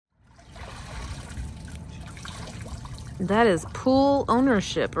That is pool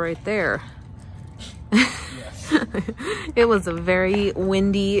ownership right there. It was a very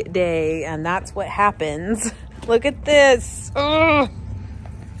windy day, and that's what happens. Look at this. Ugh.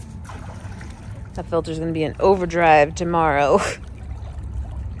 That filter's gonna be in overdrive tomorrow.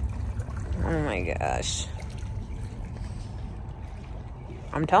 Oh my gosh.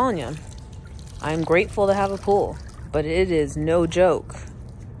 I'm telling you, I'm grateful to have a pool, but it is no joke.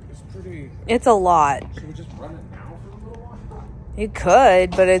 It's a lot. Should we just run it now for a little while? You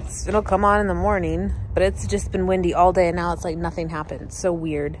could, but it'll come on in the morning. But it's just been windy all day, and now it's like nothing happened. So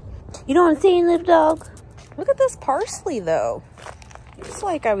weird. You know what I'm saying, little dog? Look at this parsley, though. It's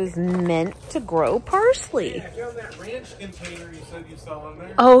like I was meant to grow parsley. Yeah, I found that ranch container you said you saw in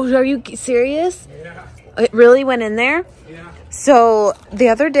there. Oh, are you serious? Yeah. It really went in there? Yeah. So the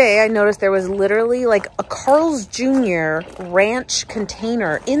other day I noticed there was literally like a Carl's Jr. ranch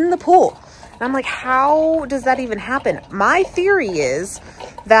container in the pool. And I'm like, how does that even happen? My theory is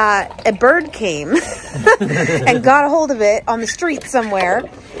that a bird came and got a hold of it on the street somewhere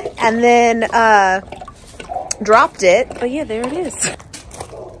and then dropped it. But yeah, there it is.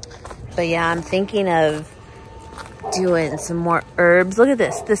 But yeah, I'm thinking of doing some more herbs. Look at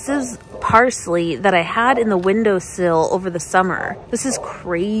this. This is parsley that I had in the windowsill over the summer. This is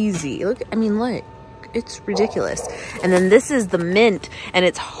crazy. Look, I mean, look, it's ridiculous. And then this is the mint, and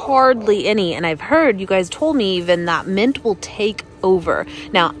it's hardly any. And I've heard, you guys told me even, that mint will take over.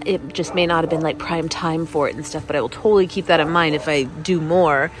 Now, it just may not have been like prime time for it and stuff, but I will totally keep that in mind if I do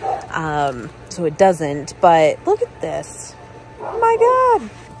more. So it doesn't. But look at this. Oh my God.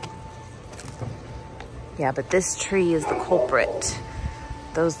 Yeah, but this tree is the culprit.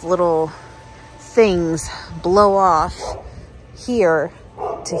 Those little things blow off here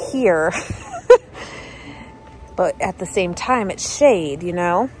to here. But at the same time, it's shade, you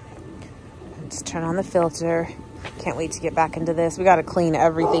know? Just turn on the filter. Can't wait to get back into this. We got to clean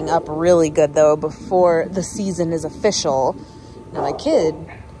everything up really good, though, before the season is official. Now, my kid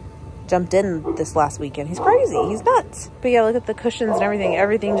jumped in this last weekend. He's crazy. He's nuts. But yeah, look at the cushions and everything.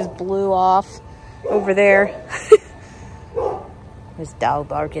 Everything just blew off over there. There's dog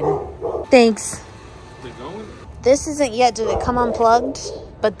barking. Thanks. Is it going? This isn't yet. Did it come unplugged?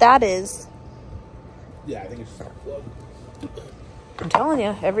 But that is. Yeah, I think it's just unplugged. I'm telling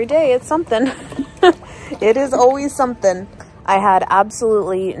you, every day it's something. It is always something. I had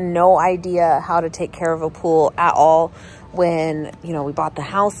absolutely no idea how to take care of a pool at all when, you know, we bought the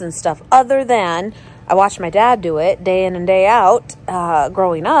house and stuff, other than I watched my dad do it day in and day out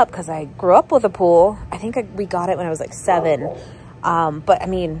growing up, because I grew up with a pool. I think we got it when I was like 7. But I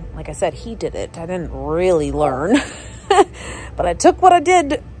mean, like I said, he did it. I didn't really learn, but I took what I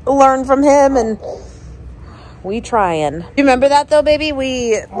did learn from him, and we trying. You remember that though, baby?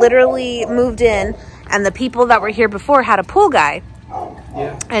 We literally moved in, and the people that were here before had a pool guy.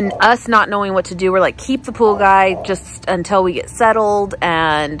 Yeah. And us not knowing what to do, we're like, keep the pool guy just until we get settled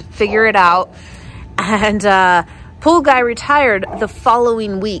and figure it out. And pool guy retired the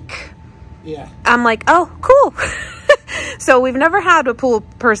following week. Yeah. I'm like, oh, cool. So we've never had a pool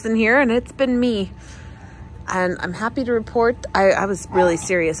person here, and it's been me. And I'm happy to report, I was really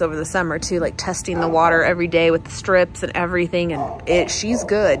serious over the summer too, like testing the water every day with the strips and everything. And she's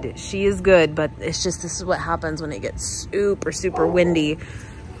good. She is good, but it's just, this is what happens when it gets super, super windy.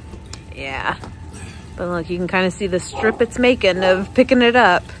 Yeah. But look, you can kind of see the strip it's making of picking it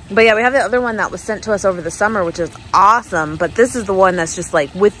up. But yeah, we have the other one that was sent to us over the summer, which is awesome. But this is the one that's just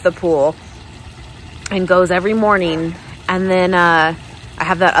like with the pool and goes every morning. And then I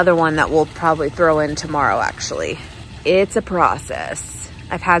have that other one that we'll probably throw in tomorrow, actually. It's a process.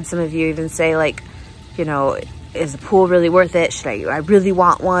 I've had some of you even say, like, you know, is the pool really worth it? Should I really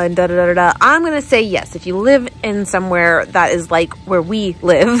want one? Da, da, da, da, da. I'm going to say yes. If you live in somewhere that is like where we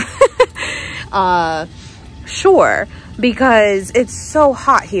live, sure. Because it's so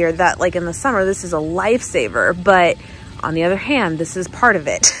hot here that, like, in the summer, this is a lifesaver. But on the other hand, this is part of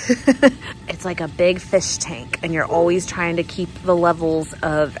it. It's like a big fish tank, and you're always trying to keep the levels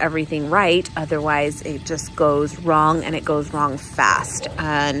of everything right. Otherwise, it just goes wrong, and it goes wrong fast.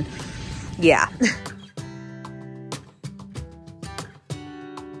 And yeah.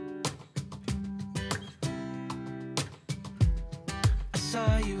 I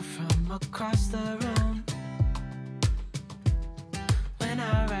saw you from across the room. When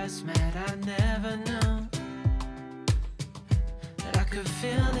our eyes met, I never knew that I could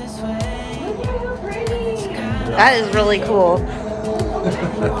feel this way. That is really cool.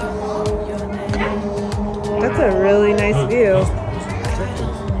 That's a really nice view.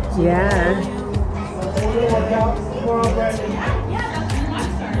 Yeah.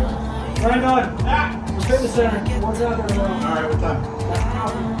 Brandon, That's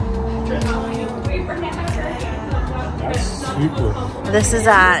super. This is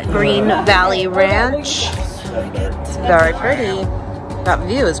at Green Valley Ranch. It's very pretty. That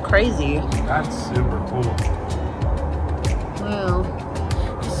view is crazy. That's super cool. Wow.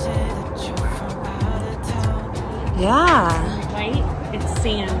 Yeah. Right? It's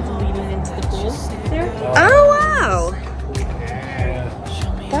sand leading into the pool there. Oh, wow.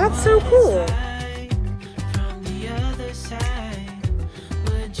 That's so cool.